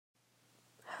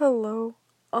Hello.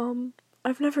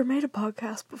 I've never made a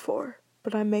podcast before,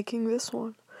 but I'm making this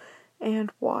one.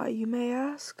 And why, you may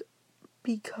ask?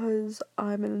 Because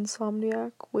I'm an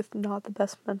insomniac with not the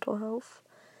best mental health,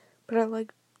 but I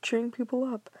like cheering people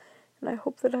up, and I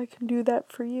hope that I can do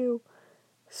that for you.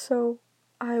 So,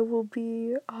 I will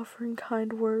be offering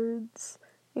kind words,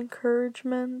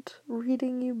 encouragement,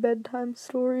 reading you bedtime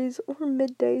stories, or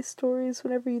midday stories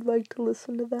whenever you'd like to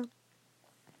listen to them.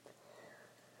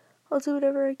 I'll do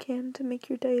whatever I can to make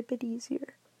your day a bit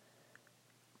easier.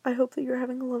 I hope that you're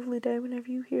having a lovely day whenever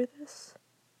you hear this,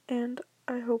 and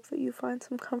I hope that you find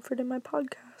some comfort in my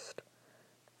podcast.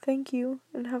 Thank you,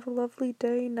 and have a lovely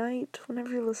day, night,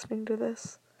 whenever you're listening to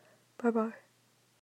this. Bye-bye.